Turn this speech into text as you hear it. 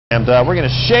And we're going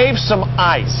to shave some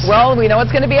ice. Well, we know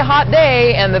it's going to be a hot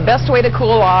day, and the best way to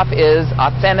cool off is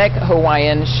authentic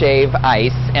Hawaiian shave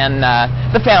ice. And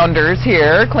the founders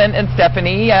here, Clint and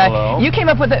Stephanie, hello. You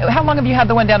came up with it. How long have you had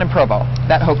the one down in Provo,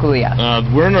 that Hokulia?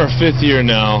 We're in our 5th year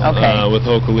now with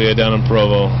Hokulia down in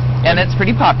Provo. And it's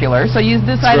pretty popular, so you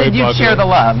decided you'd share the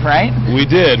love, right? We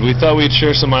did. We thought we'd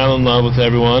share some island love with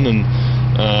everyone and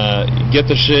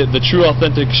get the true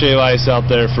authentic shave ice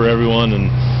out there for everyone. And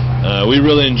we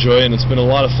really enjoy it, and it's been a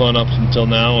lot of fun up until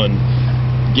now, and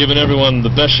giving everyone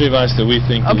the best shave ice that we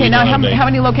think. Okay, now how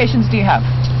many locations do you have?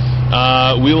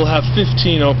 We will have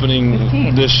 15 opening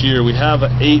this year. We have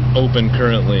 8 open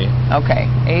currently. Okay,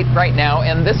 8 right now,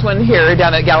 and this one here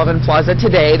down at Gallivan Plaza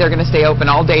today, they're going to stay open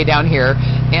all day down here.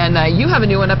 And you have a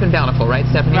new one up in Bountiful, right,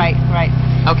 Stephanie? Right.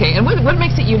 Okay, and what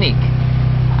makes it unique?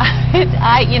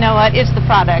 You know what? It's the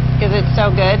product, because it's so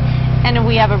good, and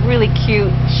we have a really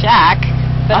cute shack.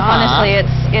 But honestly,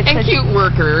 it's cute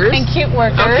workers. And cute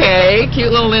workers. Okay,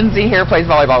 cute little Lindsay here plays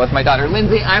volleyball with my daughter.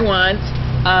 Lindsay, I want.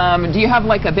 Do you have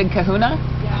like a big kahuna,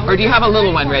 or do you have a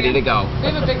little one ready to go?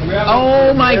 We have a big.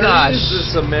 Oh my gosh!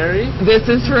 Is this a Mary? This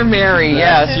is for Mary.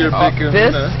 Yes. Your big kahuna.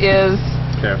 This is.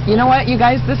 Careful. You know what, you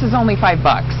guys? This is only $5.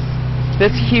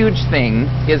 This huge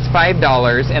thing is $5,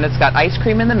 and it's got ice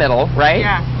cream in the middle, right?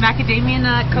 Yeah, macadamia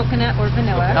nut, coconut, or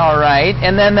vanilla. All right,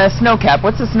 and then the snow cap.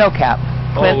 What's the snow cap?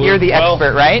 Clint, you're the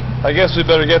expert, right? I guess we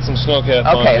better get some snow cap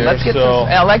on Okay, here, let's get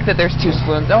some. I like that there's 2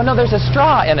 spoons. Oh, no, there's a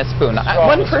straw in a spoon.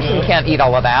 One person can't eat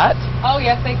all of that. Oh,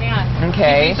 yes, they can.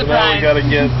 Okay. So now we got to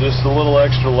get just a little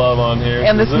extra love on here.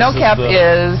 And the snow cap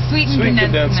is sweet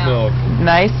condensed milk.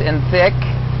 Nice and thick.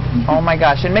 Oh my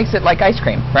gosh, it makes it like ice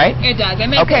cream, right? It does. It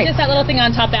makes just that little thing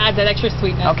on top that adds that extra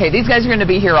sweetness. Okay, these guys are going to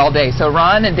be here all day. So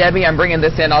Ron and Debbie, I'm bringing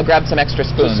this in. I'll grab some extra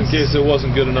spoons. Just in case it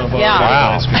wasn't good enough.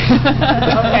 Wow.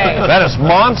 Okay. That is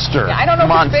monster. Yeah, I don't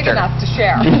know if it's big enough to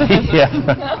share. Yeah.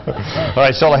 All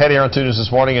right, still ahead here on 2 News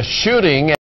this morning, a shooting